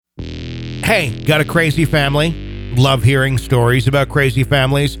Hey, got a crazy family? Love hearing stories about crazy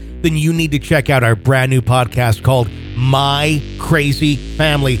families? Then you need to check out our brand new podcast called My Crazy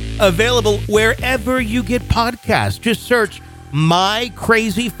Family, available wherever you get podcasts. Just search My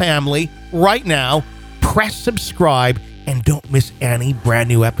Crazy Family right now, press subscribe, and don't miss any brand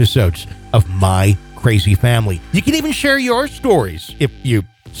new episodes of My Crazy Family. You can even share your stories if you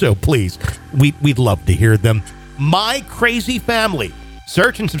so please. We'd love to hear them. My Crazy Family.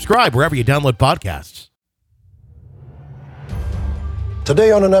 Search and subscribe wherever you download podcasts.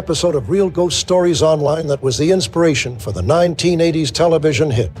 Today on an episode of Real Ghost Stories Online that was the inspiration for the 1980s television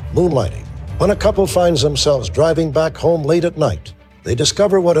hit, Moonlighting. When a couple finds themselves driving back home late at night, they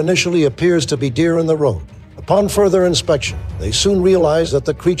discover what initially appears to be deer in the road. Upon further inspection, they soon realize that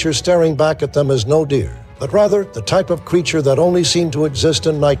the creature staring back at them is no deer, but rather the type of creature that only seemed to exist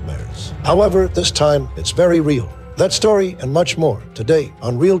in nightmares. However, this time, it's very real. That story and much more today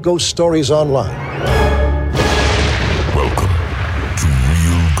on Real Ghost Stories Online. Welcome to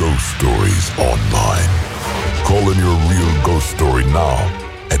Real Ghost Stories Online. Call in your real ghost story now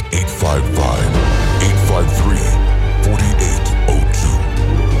at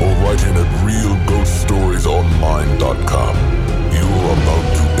 855-853-4802 or write in at realghoststoriesonline.com. You are about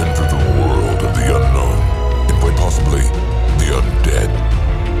to enter the world of the unknown and quite possibly the undead.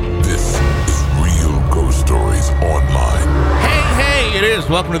 This is Real Ghost Stories Online. Hey, it is.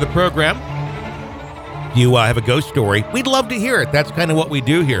 Welcome to the program. You have a ghost story. We'd love to hear it. That's kind of what we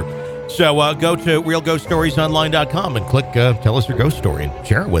do here. So go to realghoststoriesonline.com and click tell us your ghost story and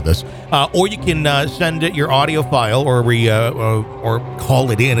share it with us. Or you can send it your audio file or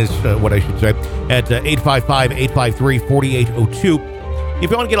call it in is what I should say at 855-853-4802. If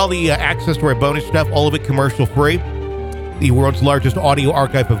you want to get all the access to our bonus stuff, all of it commercial free, the world's largest audio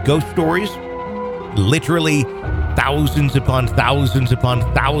archive of ghost stories, literally thousands upon thousands upon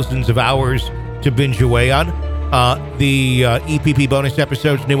thousands of hours to binge away on. The EPP bonus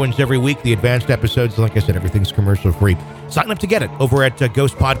episodes, new ones every week. The advanced episodes, like I said, everything's commercial free. Sign up to get it over at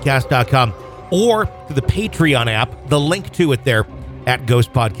ghostpodcast.com or to the Patreon app. The link to it there at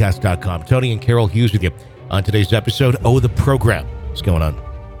ghostpodcast.com. Tony and Carol Hughes with you on today's episode. Oh, the program. What's going on?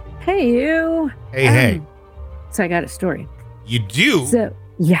 Hey, you. Hey. So I got a story. You do?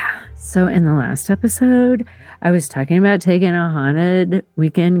 So in the last episode, I was talking about taking a haunted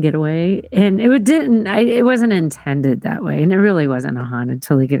weekend getaway, and it wasn't intended that way, and it really wasn't a haunted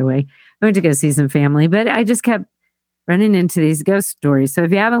totally getaway. I went to go see some family, but I just kept running into these ghost stories. So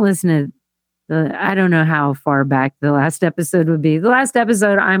if you haven't listened to I don't know how far back the last episode would be. The last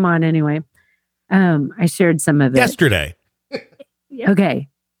episode I'm on anyway. I shared some of it yesterday. Okay.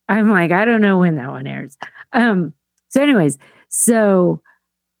 I'm like, I don't know when that one airs. So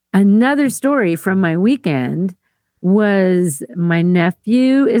another story from my weekend was my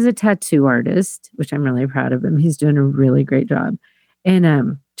nephew is a tattoo artist, which I'm really proud of him. He's doing a really great job. And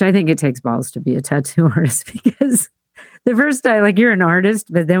which I think it takes balls to be a tattoo artist, because the first time, like, you're an artist,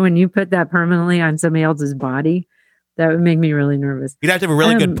 but then when you put that permanently on somebody else's body, that would make me really nervous. You'd have to have a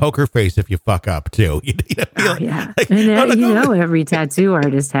really good poker face if you fuck up too. Yeah. And every tattoo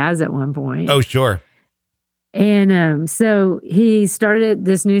artist has at one point. Oh, sure. And so he started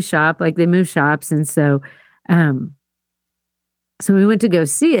this new shop, like they move shops. And so we went to go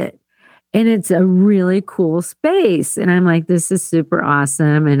see it, and it's a really cool space. And I'm like, this is super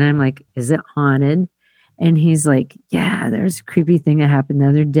awesome. And I'm like, is it haunted? And he's like, yeah, there's a creepy thing that happened the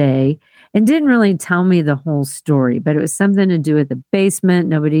other day, and didn't really tell me the whole story, but it was something to do with the basement.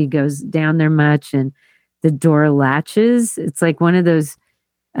 Nobody goes down there much. And the door latches. It's like one of those,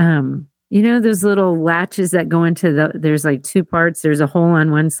 those little latches that go into there's like two parts. There's a hole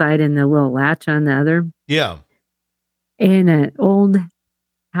on one side and the little latch on the other. Yeah. And old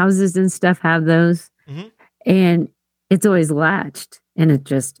houses and stuff have those. Mm-hmm. And it's always latched, and it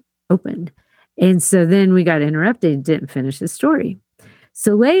just opened. And so then we got interrupted, didn't finish the story.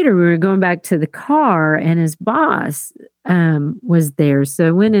 So later we were going back to the car, and his boss was there. So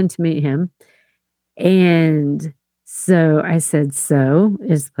I went in to meet him. And so I said, so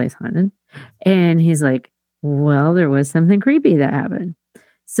is the place haunted? And he's like, well, there was something creepy that happened.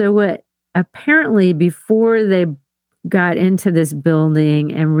 So what apparently before they got into this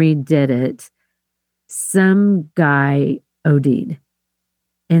building and redid it, some guy OD'd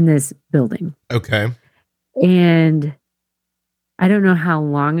in this building. Okay. And I don't know how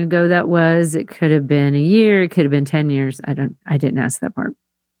long ago that was. It could have been a year. It could have been 10 years. I didn't ask that part.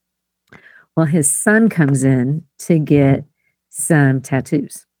 Well, his son comes in to get some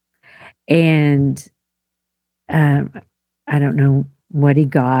tattoos. And I don't know what he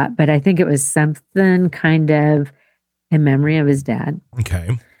got, but I think it was something kind of in memory of his dad.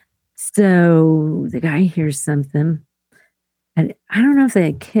 Okay. So the guy hears something. And I don't know if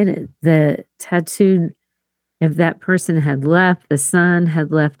the tattooed, if that person had left, the son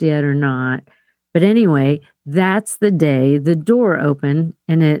had left yet or not. But anyway, that's the day the door opened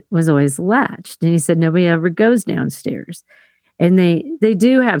and it was always latched. And he said nobody ever goes downstairs. And they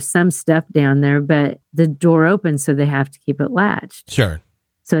do have some stuff down there, but the door opens, so they have to keep it latched. Sure.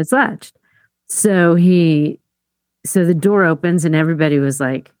 So it's latched. So the door opens and everybody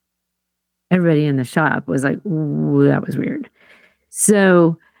in the shop was like, ooh, that was weird.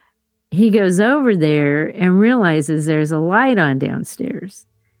 So he goes over there and realizes there's a light on downstairs.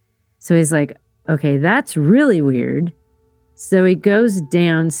 So he's like, okay, that's really weird. So he goes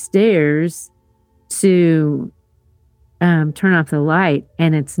downstairs to turn off the light,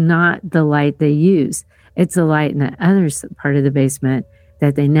 and it's not the light they use. It's a light in the other part of the basement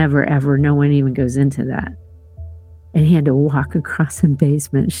that they never, ever, no one even goes into that. And he had to walk across the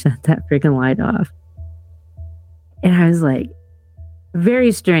basement and shut that freaking light off. And I was like,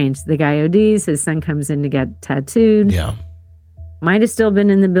 very strange. The guy ODs, his son comes in to get tattooed. Yeah. Might have still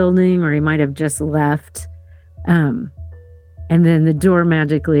been in the building, or he might have just left. And then the door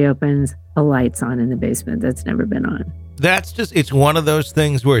magically opens, a light's on in the basement that's never been on. That's just, it's one of those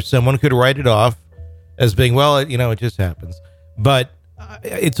things where someone could write it off as being, well, it just happens. But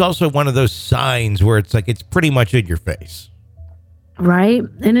it's also one of those signs where it's like, it's pretty much in your face. Right?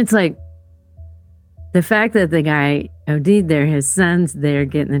 And it's like, the fact that the guy OD'd there, his son's there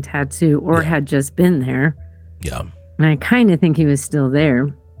getting the tattoo, or had just been there. Yeah. And I kind of think he was still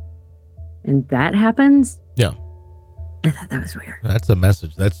there. And that happens? Yeah. I thought that was weird. That's a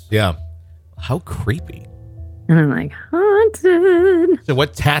message. Yeah. How creepy. And I'm like, haunted. So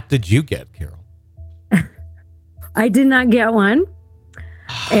what tat did you get, Carol? I did not get one.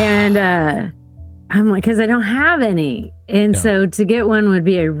 And I'm like, because I don't have any. And so to get one would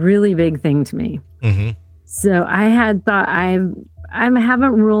be a really big thing to me. Mm-hmm. So I had thought, I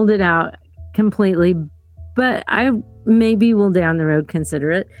haven't ruled it out completely, but I maybe will down the road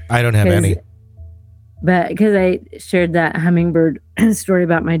consider it. I don't have any. But because I shared that hummingbird story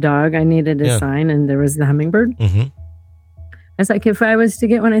about my dog, I needed a sign, and there was the hummingbird. Mm-hmm. I was like, if I was to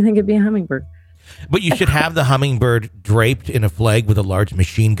get one, I think it'd be a hummingbird. But you should have the hummingbird draped in a flag with a large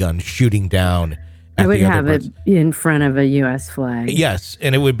machine gun shooting down. I would have it in front of a U.S. flag. Yes,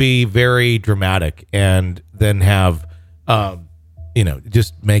 and it would be very dramatic, and then have,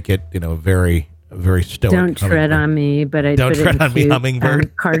 just make it, very, very stoic. Don't tread on me, but I don't tread on me,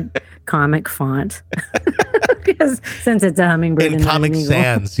 hummingbird. Comic font, because since it's a hummingbird in Comic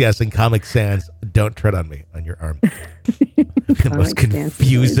Sans, in Comic Sans, don't tread on me on your arm. The most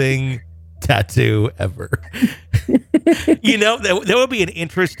confusing tattoo ever. That would be an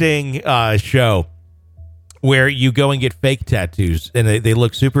interesting show where you go and get fake tattoos and they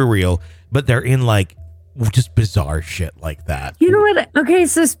look super real, but they're in like just bizarre shit like that. You know what? Okay,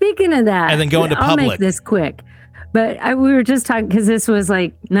 so speaking of that, and then go into public. I'll make this quick. But we were just talking, because this was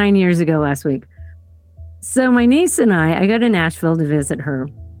like 9 years ago last week. So my niece and I go to Nashville to visit her.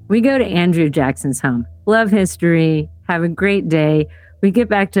 We go to Andrew Jackson's home. Love history. Have a great day. We get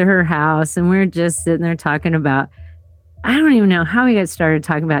back to her house and we're just sitting there talking about, I don't even know how we got started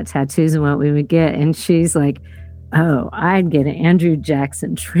talking about tattoos and what we would get. And she's like, oh, I'd get an Andrew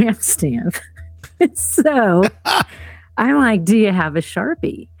Jackson tramp stamp. So I'm like, do you have a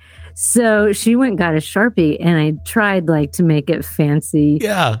Sharpie? So she went and got a Sharpie, and I tried to make it fancy,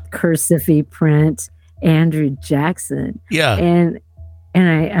 cursive print, Andrew Jackson. Yeah. And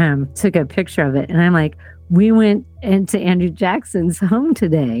I took a picture of it, and I'm like, we went into Andrew Jackson's home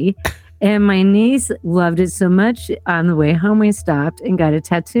today, and my niece loved it so much. On the way home, we stopped and got a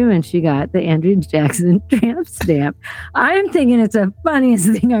tattoo, and she got the Andrew Jackson tramp stamp. I'm thinking it's the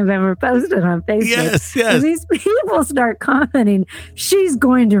funniest thing I've ever posted on Facebook. Yes. And these people start commenting, she's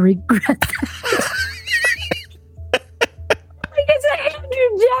going to regret that. It's an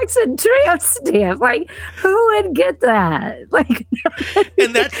Andrew Jackson tramp stamp. Who would get that?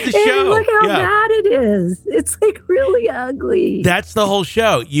 And that's the show. Look how bad it is. It's really ugly. That's the whole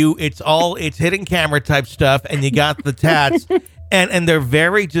show. It's hidden camera type stuff, and you got the tats, and they're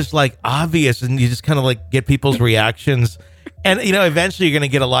very just obvious, and you just kind of get people's reactions, and eventually you're going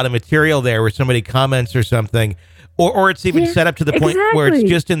to get a lot of material there where somebody comments or something, or it's even set up to the point where it's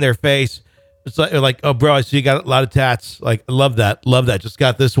just in their face. It's like, oh, bro, I see you got a lot of tats. Love that. Just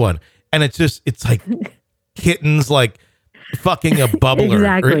got this one. And it's like kittens, fucking a bubbler.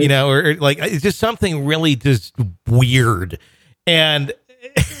 Exactly. Or it's just something really just weird. And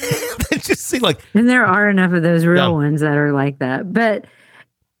it just seemed and there are enough of those real ones that are like that. But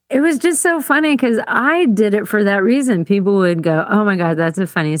it was just so funny because I did it for that reason. People would go, "Oh my God, that's the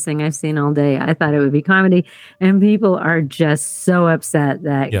funniest thing I've seen all day." I thought it would be comedy. And people are just so upset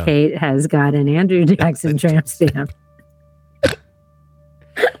that Kate has got an Andrew Jackson tramp stamp.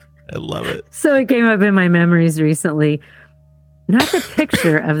 I love it. So it came up in my memories recently. Not the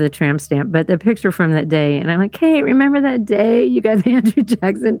picture of the tramp stamp, but the picture from that day. And I'm like, "Kate, remember that day you got the Andrew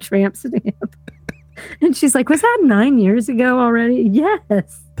Jackson tramp stamp?" And she's like, "Was that 9 years ago already?"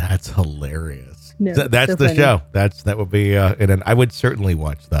 Yes. That's hilarious. No, that's so the funny. show. That would be, and I would certainly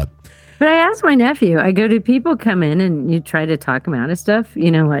watch that. But I asked my nephew, I go, "Do people come in and you try to talk them out of stuff?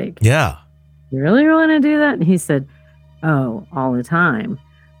 You know, like, Yeah. you really want to do that?" And he said, "Oh, all the time."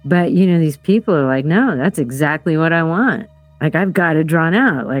 But, you know, these people are like, "No, that's exactly what I want. Like, I've got it drawn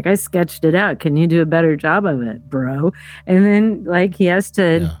out. Like, I sketched it out. Can you do a better job of it, bro?" And then, like, he has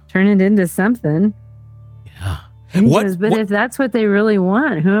to turn it into something. Yeah. And he goes, "But if that's what they really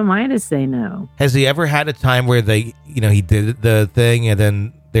want, who am I to say no?" Has he ever had a time where they, he did the thing and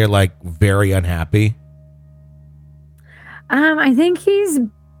then they're like very unhappy? I think he's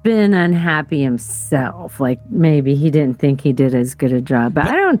been unhappy himself. Like, maybe he didn't think he did as good a job. But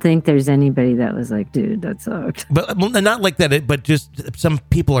I don't think there's anybody that was like, "Dude, that sucked." But not like that, but just some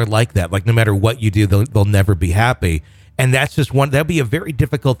people are like that. Like, no matter what you do, they'll never be happy. And that's just that'd be a very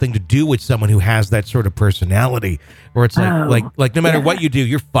difficult thing to do with someone who has that sort of personality, where it's like no matter what you do,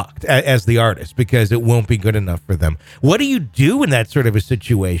 you're fucked as the artist because it won't be good enough for them. What do you do in that sort of a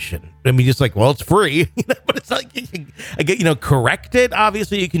situation? I mean, just like, well, it's free, but it's like, correct it.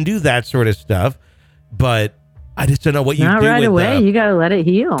 Obviously, you can do that sort of stuff, but I just don't know what you do. Not right with away. You got to let it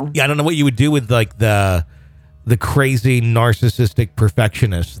heal. Yeah, I don't know what you would do with like the crazy narcissistic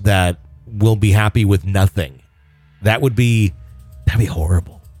perfectionist that will be happy with nothing. That'd be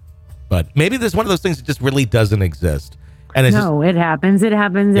horrible. But maybe there's one of those things that just really doesn't exist. And it's it happens. It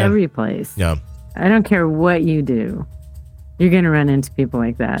happens every place. Yeah. I don't care what you do. You're going to run into people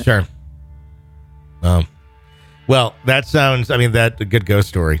like that. Sure. Well, that sounds, that a good ghost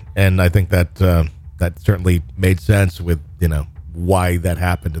story. And I think that that certainly made sense with, why that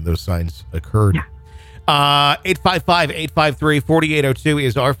happened and those signs occurred. Yeah. 855-853-4802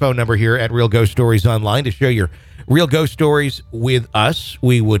 is our phone number here at Real Ghost Stories Online to share your real ghost stories with us.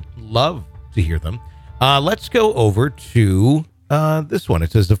 We would love to hear them. Let's go over to this one.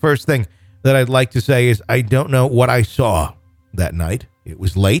 It says, "The first thing that I'd like to say is I don't know what I saw that night. It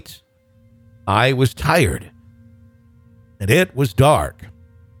was late. I was tired. And it was dark.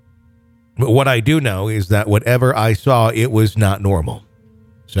 But what I do know is that whatever I saw, it was not normal.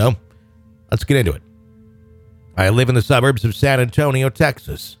 So let's get into it. I live in the suburbs of San Antonio,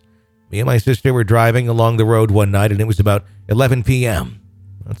 Texas. Me and my sister were driving along the road one night, and it was about 11 p.m.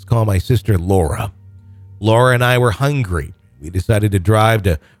 Let's call my sister Laura. Laura and I were hungry. We decided to drive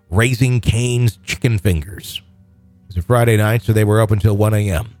to Raising Cane's Chicken Fingers. It was a Friday night, so they were open until 1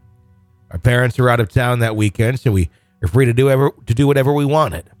 a.m. Our parents were out of town that weekend, so we were free to do whatever we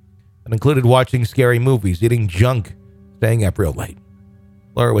wanted. It included watching scary movies, eating junk, staying up real late.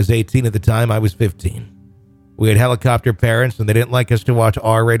 Laura was 18 at the time. I was 15. We had helicopter parents, and they didn't like us to watch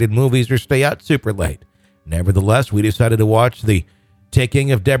R-rated movies or stay out super late. Nevertheless, we decided to watch The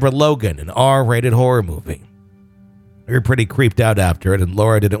Taking of Deborah Logan, an R-rated horror movie. We were pretty creeped out after it, and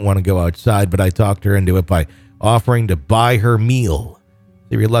Laura didn't want to go outside, but I talked her into it by offering to buy her meal.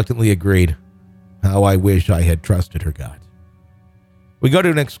 She reluctantly agreed. How I wish I had trusted her gut. We go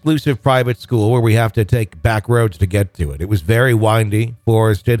to an exclusive private school where we have to take back roads to get to it. It was very windy,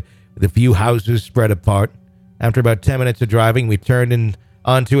 forested, with a few houses spread apart. After about 10 minutes of driving, we turned in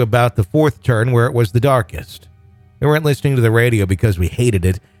onto about the fourth turn where it was the darkest. We weren't listening to the radio because we hated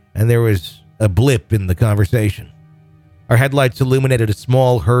it, and there was a blip in the conversation. Our headlights illuminated a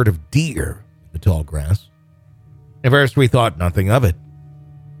small herd of deer in the tall grass. At first, we thought nothing of it.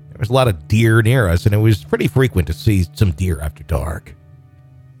 There was a lot of deer near us, and it was pretty frequent to see some deer after dark.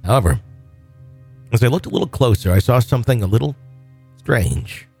 However, as I looked a little closer, I saw something a little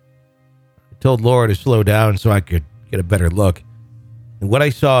strange. I told Laura to slow down so I could get a better look, and what I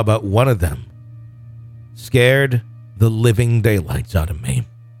saw about one of them scared the living daylights out of me.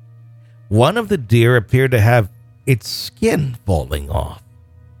 One of the deer appeared to have its skin falling off,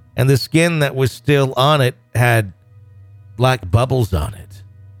 and the skin that was still on it had black bubbles on it.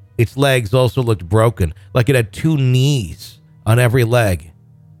 Its legs also looked broken, like it had two knees on every leg.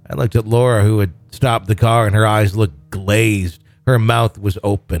 I looked at Laura, who had stopped the car, and her eyes looked glazed. Her mouth was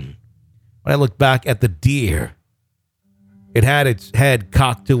open. When I looked back at the deer, it had its head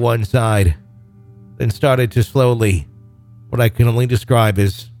cocked to one side, then started to slowly, what I can only describe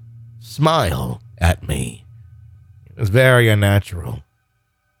as, smile at me. It was very unnatural.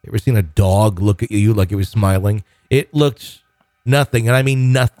 You ever seen a dog look at you like it was smiling? It looked nothing, and I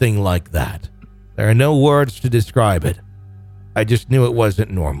mean nothing like that. There are no words to describe it. I just knew it wasn't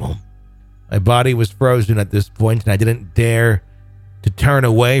normal. My body was frozen at this point, and I didn't dare to turn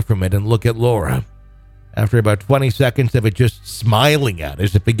away from it and look at Laura. After about 20 seconds of it just smiling at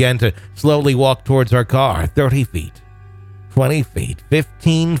us, it began to slowly walk towards our car. 30 feet, 20 feet,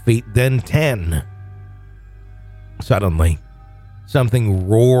 15 feet, then 10. Suddenly, something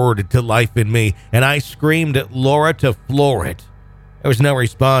roared to life in me, and I screamed at Laura to floor it. There was no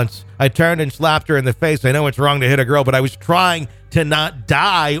response. I turned and slapped her in the face. I know it's wrong to hit a girl, but I was trying to not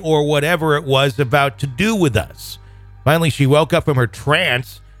die or whatever it was about to do with us. Finally, she woke up from her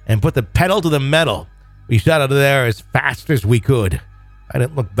trance and put the pedal to the metal. We shot out of there as fast as we could. I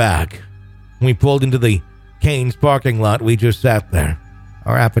didn't look back. When we pulled into the Cane's parking lot, we just sat there.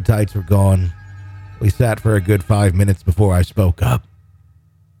 Our appetites were gone. We sat for a good 5 minutes before I spoke up.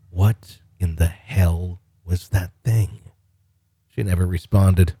 What in the hell was that thing? She never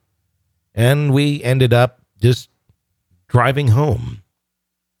responded. And we ended up just driving home.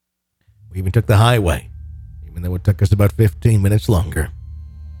 We even took the highway, even though it took us about 15 minutes longer.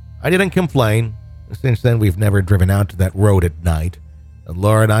 I didn't complain. Since then, we've never driven out to that road at night. And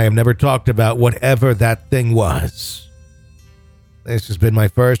Laura and I have never talked about whatever that thing was. This has been my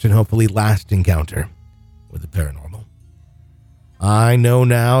first and hopefully last encounter with the paranormal. I know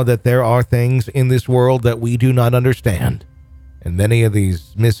now that there are things in this world that we do not understand. And many of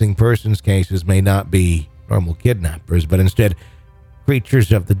these missing persons cases may not be normal kidnappers, but instead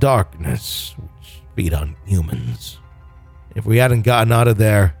creatures of the darkness, which feed on humans. If we hadn't gotten out of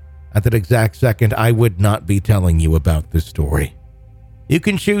there at that exact second, I would not be telling you about this story. You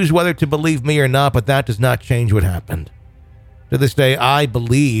can choose whether to believe me or not, but that does not change what happened. To this day, I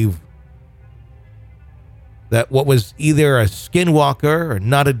believe that what was either a skinwalker or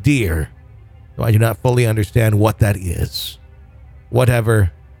not a deer, though I do not fully understand what that is.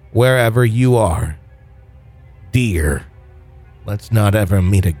 Whatever, wherever you are, dear, let's not ever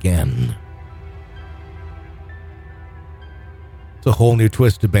meet again. It's a whole new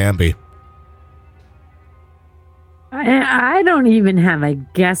twist to Bambi. I don't even have a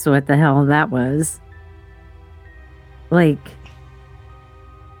guess what the hell that was. Like,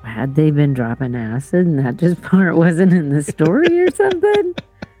 had they been dropping acid and that just part wasn't in the story or something?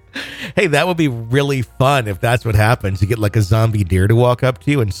 Hey, that would be really fun if that's what happens. You get like a zombie deer to walk up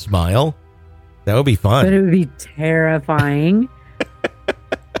to you and smile. That would be fun. But it would be terrifying.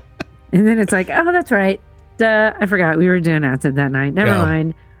 And then it's like, oh, that's right. I forgot we were doing acid that night. Never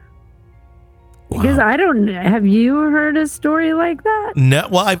mind. Wow. Because have you heard a story like that? No.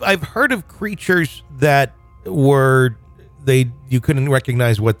 Well, I've heard of creatures that you couldn't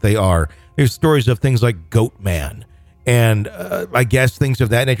recognize what they are. There's stories of things like Goat Man. And I guess things of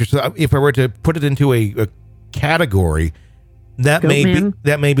that nature. So if I were to put it into a category, that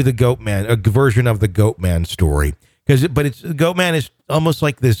may be the Goat Man, a version of the Goat Man story. But Goat Man is almost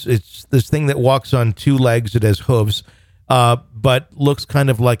like this. It's this thing that walks on two legs. It has hooves, but looks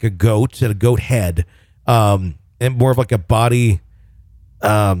kind of like a goat, a goat head, and more of like a body,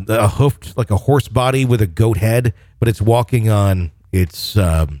 a hoofed, like a horse body with a goat head, but it's walking on its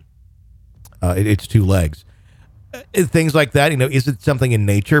two legs. Things like that, is it something in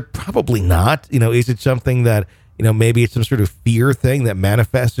nature? Probably not. Is it something that, maybe it's some sort of fear thing that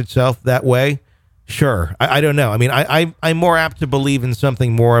manifests itself that way? Sure. I don't know. I mean, I'm more apt to believe in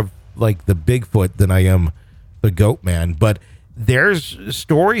something more of like the Bigfoot than I am the Goat Man. But there's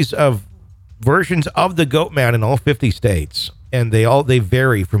stories of versions of the Goat Man in all 50 states, and they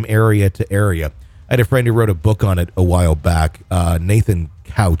vary from area to area. I had a friend who wrote a book on it a while back, Nathan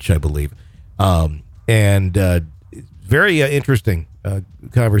Couch, I believe, and very interesting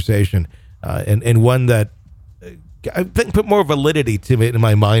conversation, and one that I think put more validity to it in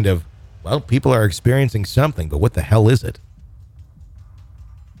my mind of, well, people are experiencing something, but what the hell is it?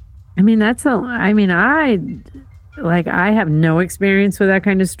 I mean, I have no experience with that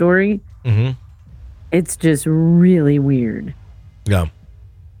kind of story. Mm-hmm. It's just really weird. Yeah.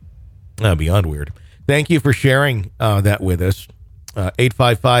 Beyond weird. Thank you for sharing that with us.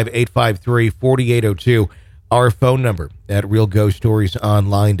 855-853-4802, our phone number at Real Ghost Stories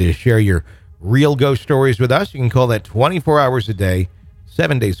Online to share your real ghost stories with us. You can call that 24 hours a day,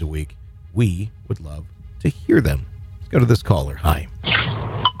 7 days a week. We would love to hear them. Let's go to this caller. Hi.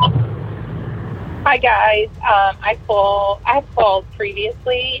 Hi, guys. I have called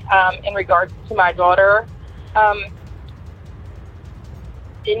previously in regards to my daughter.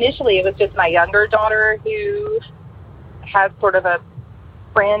 Initially, it was just my younger daughter who has sort of a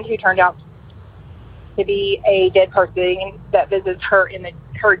friend who turned out to be a dead person that visits her in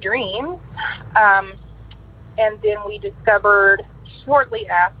her dreams. And then we discovered shortly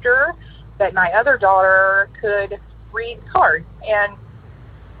after that my other daughter could read cards. And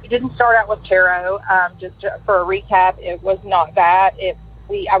we didn't start out with tarot. Just for a recap, it was not that.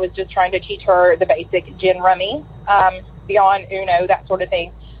 I was just trying to teach her the basic gin rummy, beyond Uno, that sort of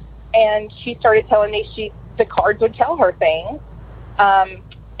thing. And she started telling me the cards would tell her things.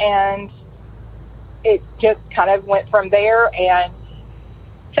 And it just kind of went from there. And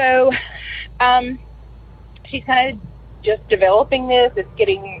so she's kind of just developing this. It's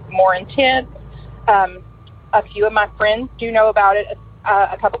getting more intense. A few of my friends do know about it.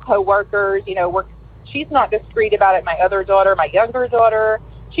 A couple coworkers, she's not discreet about it. My other daughter, my younger daughter,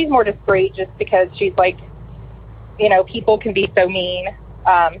 she's more discreet just because she's like, people can be so mean.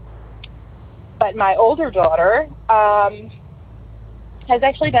 But my older daughter has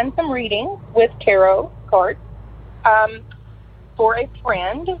actually done some reading with tarot cards for a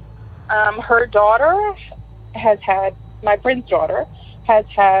friend. Her daughter my friend's daughter has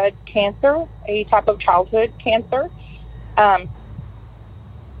had cancer, a type of childhood cancer.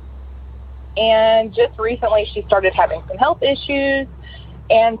 And just recently she started having some health issues.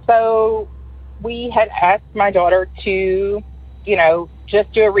 And so we had asked my daughter to,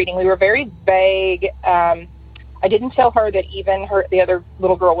 just do a reading. We were very vague. I didn't tell her that even the other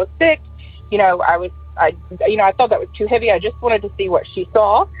little girl was sick. I thought that was too heavy. I just wanted to see what she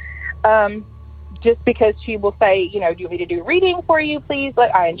saw. Just because she will say, do you want me to do a reading for you, please?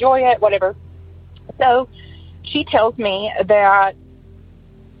 I enjoy it, whatever. So she tells me that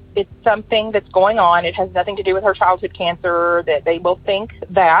it's something that's going on. It has nothing to do with her childhood cancer, that they will think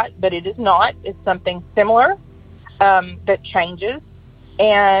that, but it is not. It's something similar that changes.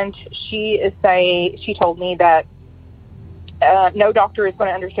 And she told me that no doctor is going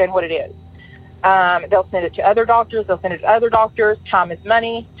to understand what it is. They'll send it to other doctors. Time is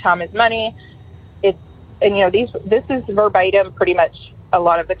money. This is verbatim, pretty much a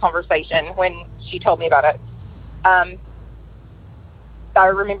lot of the conversation when she told me about it. I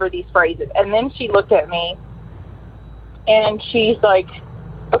remember these phrases. And then she looked at me and she's like,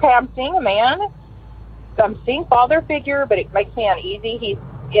 okay, I'm seeing a man. I'm seeing father figure, but it makes me uneasy.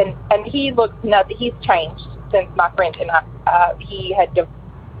 He looks nothing. He's changed since my friend and I,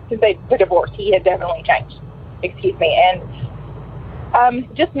 since the divorce, he had definitely changed. Excuse me.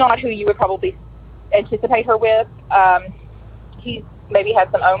 And just not who you would probably anticipate her with. He's maybe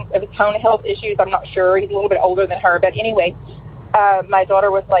had some of his own health issues. I'm not sure. He's a little bit older than her. But anyway, my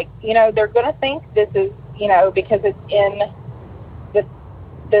daughter was like, they're going to think this is, because it's in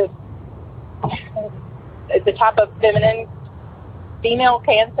the type of female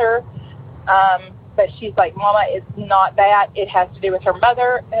cancer. But she's like, Mama, it's not that. It has to do with her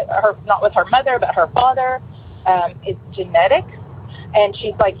mother, not with her mother, but her father. It's genetic. And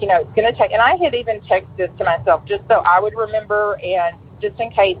she's like, it's going to take, and I had even texted this to myself just so I would remember and just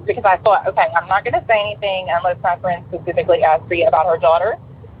in case, because I thought, okay, I'm not going to say anything unless my friend specifically asks me about her daughter,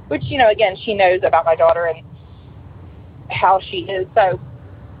 which, again, she knows about my daughter and how she is. So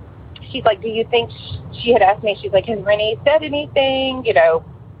she's like, do you think, she had asked me, she's like, has Rennie said anything, So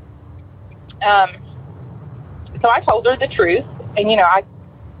I told her the truth, and, I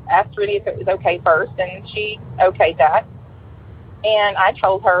asked Rennie if it was okay first, and she okayed that. And I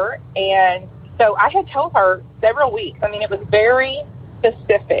told her, and so I had told her several weeks. I mean, it was very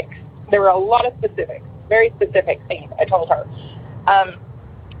specific. There were a lot of specifics, very specific things I told her. And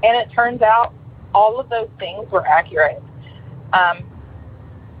it turns out all of those things were accurate.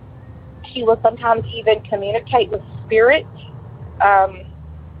 She will sometimes even communicate with spirits.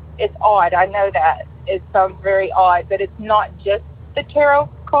 It's odd. I know that. It sounds very odd, but it's not just the tarot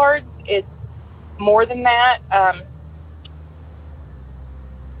cards. It's more than that.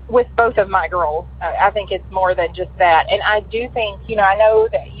 With both of my girls, I think it's more than just that. And I do think, I know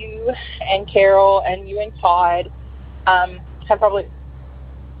that you and Carol and you and Todd have probably,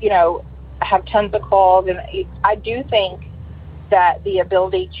 have tons of calls. And I do think that the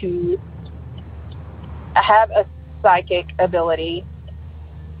ability to have a psychic ability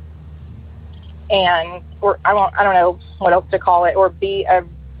or I don't know what else to call it, or be a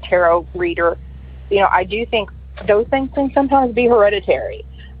tarot reader, I do think those things can sometimes be hereditary.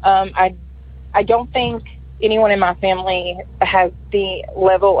 I don't think anyone in my family has the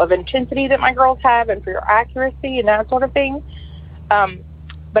level of intensity that my girls have and for your accuracy and that sort of thing.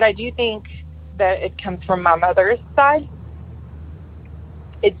 But I do think that it comes from my mother's side.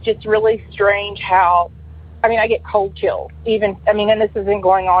 It's just really strange how, I get cold chills and this has been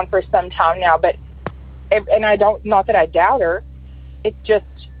going on for some time now, and not that I doubt her. It's just,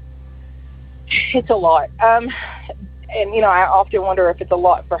 it's a lot. And, you know, I often wonder if it's a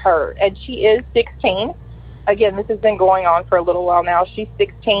lot for her. And she is 16. Again, this has been going on for a little while now. She's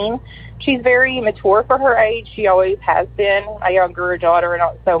 16. She's very mature for her age. She always has been. A younger daughter,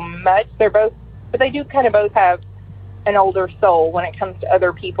 not so much. But they do kind of both have an older soul when it comes to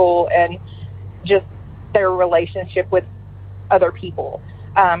other people and just their relationship with other people.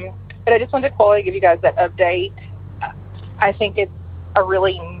 But I just wanted to call and give you guys that update. I think it's a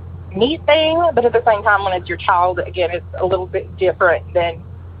really neat thing, but at the same time, when it's your child, again, it's a little bit different than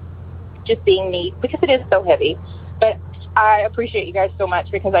just being neat because it is so heavy. But I appreciate you guys so much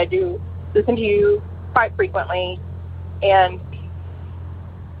because I do listen to you quite frequently, and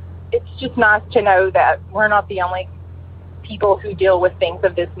it's just nice to know that we're not the only people who deal with things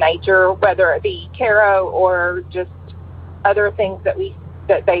of this nature, whether it be tarot or just other things that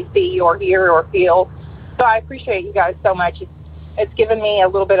they see or hear or feel. So I appreciate you guys so much. It's given me a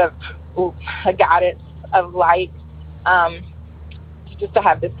little bit of a guidance of light just to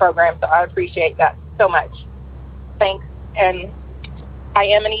have this program. So I appreciate that so much. Thanks. And I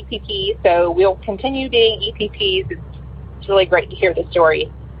am an EPP, so we'll continue being EPPs. It's really great to hear the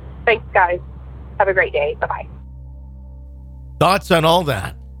story. Thanks, guys. Have a great day. Bye-bye. Thoughts on all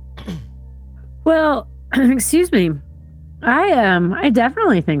that? Well, excuse me. I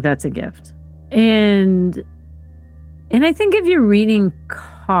definitely think that's a gift. And I think if you're reading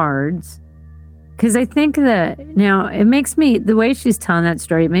cards, because I think that now it makes me, the way she's telling that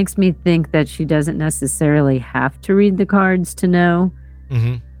story, it makes me think that she doesn't necessarily have to read the cards to know.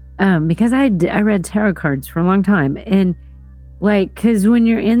 Mm-hmm. Because I read tarot cards for a long time. And like, because when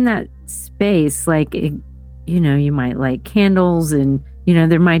you're in that space, like, you might light candles and,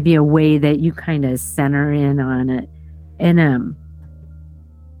 there might be a way that you kind of center in on it. And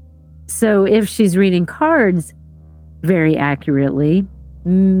so if she's reading cards very accurately,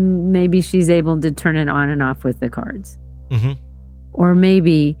 maybe she's able to turn it on and off with the cards. Mm-hmm. Or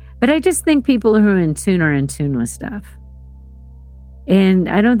maybe, but I just think people who are in tune with stuff. And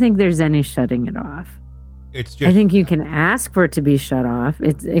I don't think there's any shutting it off. It's just, I think you can ask for it to be shut off.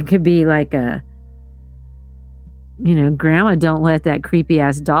 It could be like grandma, don't let that creepy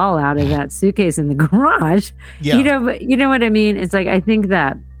ass doll out of that suitcase in the garage. Yeah. But you know what I mean? It's like, I think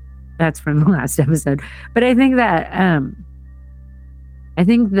that's from the last episode, but I think that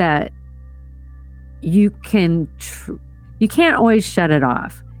you can't always shut it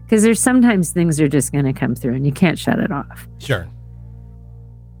off because there's sometimes things are just going to come through and you can't shut it off. Sure.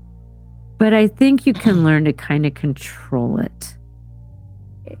 But I think you can learn to kind of control it.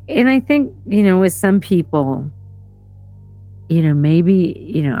 And I think, with some people,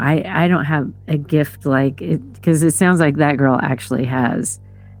 maybe, I don't have a gift like it, because it sounds like that girl actually has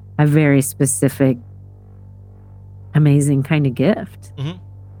a very specific, amazing kind of gift. Mm-hmm.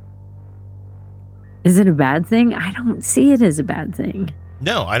 Is it a bad thing? I don't see it as a bad thing.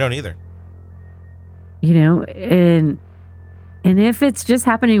 No, I don't either. And if it's just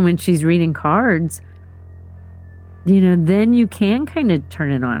happening when she's reading cards, then you can kind of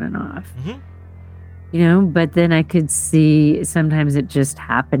turn it on and off. Mm-hmm. But then I could see sometimes it just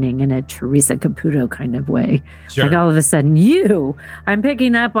happening in a Teresa Caputo kind of way. Sure. Like all of a sudden, I'm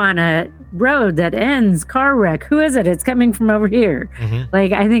picking up on a road that ends car wreck. Who is it? It's coming from over here. Mm-hmm.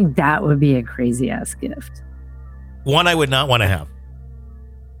 Like, I think that would be a crazy ass gift. One I would not want to have.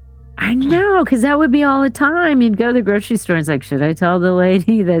 I know, because that would be all the time. You'd go to the grocery store and it's like, should I tell the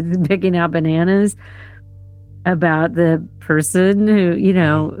lady that's picking out bananas about the person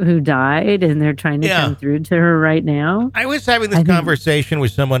who died and they're trying to come through to her right now? I was having this conversation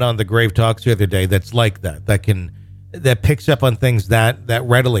with someone on the Grave Talks the other day that's like that picks up on things that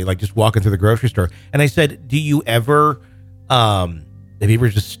readily, like just walking through the grocery store. And I said, do you ever, have you ever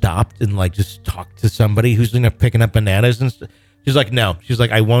just stopped and like just talked to somebody who's picking up bananas and stuff? She's like, no. She's like,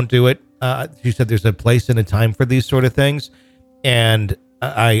 I won't do it. She said there's a place and a time for these sort of things. And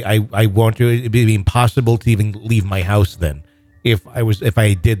I won't do it. It'd be impossible to even leave my house then if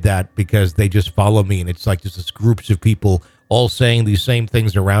I did that, because they just follow me. And it's like just this groups of people all saying these same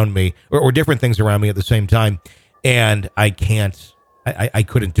things around me or different things around me at the same time. And I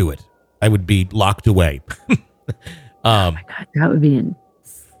couldn't do it. I would be locked away. Oh my God, that would be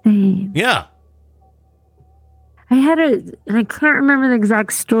insane. Yeah. and I can't remember the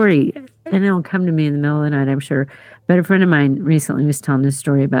exact story, and it'll come to me in the middle of the night, I'm sure. But a friend of mine recently was telling this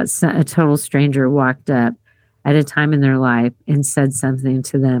story about a total stranger walked up at a time in their life and said something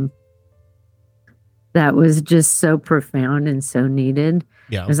to them that was just so profound and so needed.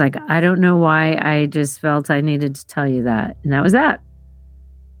 Yeah. It was like, I don't know why, I just felt I needed to tell you that. And that was that.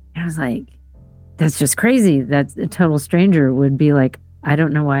 And I was like, that's just crazy. That a total stranger would be like, I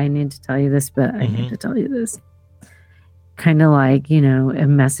don't know why I need to tell you this, but I need to tell you this. kind of like, you know, a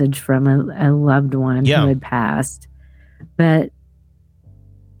message from a loved one who had passed. But,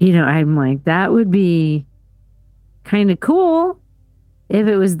 you know, I'm like, that would be kind of cool if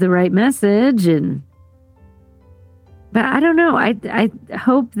it was the right message. But I don't know. I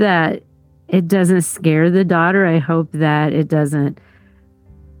hope that it doesn't scare the daughter. I hope that it doesn't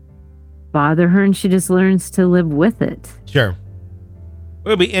bother her and she just learns to live with it. Sure. What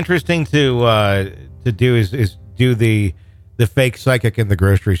would be interesting to do is do the fake psychic in the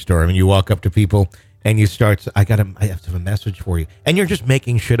grocery store. I mean, you walk up to people and you start, I have a message for you. And you're just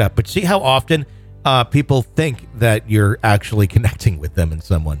making shit up. But see how often people think that you're actually connecting with them and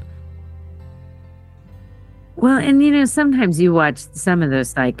someone. Well, and you know, sometimes you watch some of those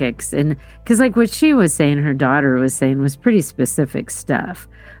psychics, and because like what she was saying, her daughter was saying was pretty specific stuff.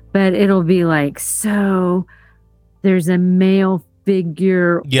 But it'll be like, so there's a male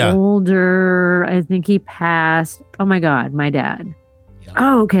figure, older. I think he passed. Oh my God, my dad. Yeah.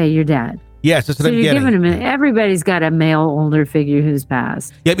 Oh, okay, your dad. Yes, that's what I'm getting. Giving him everybody's got a male older figure who's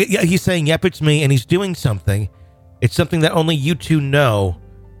passed. Yeah, he's saying, yep, it's me, and he's doing something. It's something that only you two know,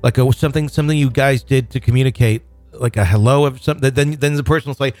 like something you guys did to communicate, like a hello of something. Then the person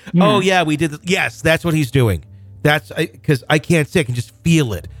will say, oh yeah, we did this. Yes, that's what he's doing. That's because I can't say, I can just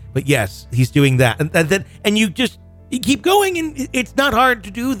feel it. But yes, he's doing that, and you keep going, and it's not hard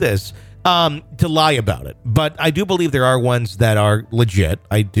to do this. To lie about it, but I do believe there are ones that are legit.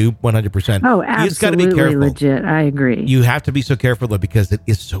 I do 100%. Oh, absolutely, you just got to be careful. Legit. I agree. You have to be so careful though, because it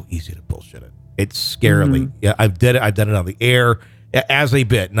is so easy to bullshit it. It's scarily. Mm-hmm. Yeah, I've done it on the air as a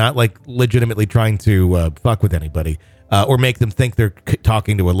bit, not like legitimately trying to fuck with anybody or make them think they're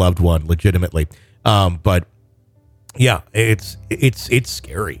talking to a loved one legitimately. But yeah, it's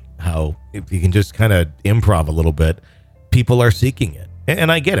scary how if you can just kind of improv a little bit, people are seeking it.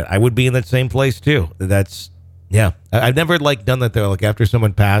 And I get it. I would be in that same place too. That's, yeah. I've never like done that though. Like after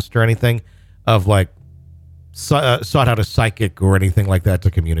someone passed or anything, of like sought out a psychic or anything like that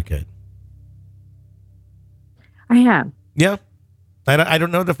to communicate. I have. Yeah. I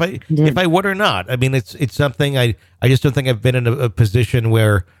don't know if I would or not. I mean, it's something I just don't think I've been in a position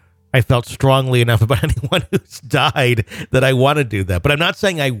where I felt strongly enough about anyone who's died that I want to do that. But I'm not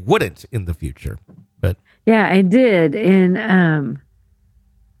saying I wouldn't in the future. But yeah, I did, and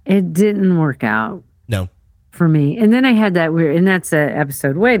it didn't work out. No. For me. And then I had that weird, and that's an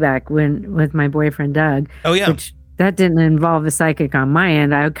episode way back with my boyfriend Doug. Oh yeah. Which that didn't involve a psychic on my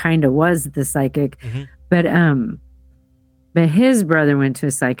end. I kind of was the psychic. Mm-hmm. But his brother went to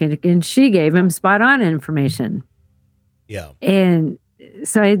a psychic and she gave him spot on information. Yeah. And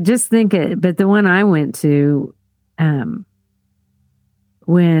so I just think but the one I went to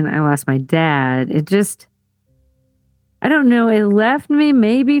when I lost my dad, it just, I don't know, it left me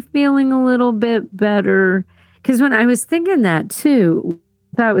maybe feeling a little bit better. Because when I was thinking that too,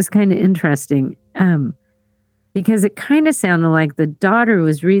 I thought it was kind of interesting. Because it kind of sounded like the daughter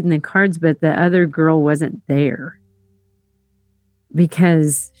was reading the cards, but the other girl wasn't there.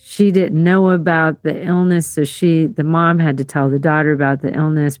 Because she didn't know about the illness. So the mom had to tell the daughter about the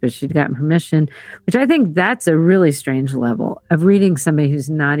illness, but she'd gotten permission, which I think that's a really strange level of reading somebody who's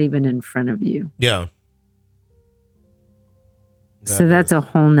not even in front of you. Yeah. So that's a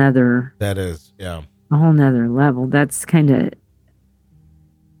whole nother. That is, yeah. A whole nother level. That's kind of,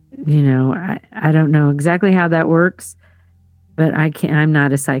 I don't know exactly how that works, but I'm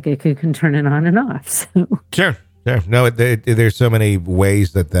not a psychic who can turn it on and off. So. Sure. No, there's so many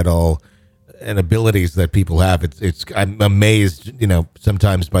ways that all and abilities that people have. I'm amazed,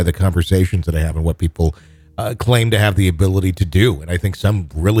 sometimes by the conversations that I have and what people claim to have the ability to do. And I think some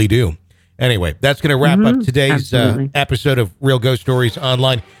really do. Anyway, that's going to wrap up today's episode of Real Ghost Stories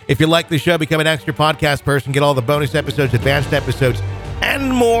Online. If you like the show, become an extra podcast person, get all the bonus episodes, advanced episodes,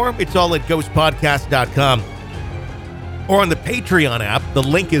 and more. It's all at ghostpodcast.com or on the Patreon app. The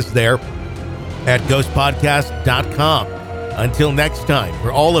link is there at ghostpodcast.com. Until next time,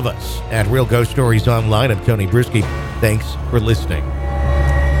 for all of us at Real Ghost Stories Online, I'm Tony Bruschi. Thanks for listening.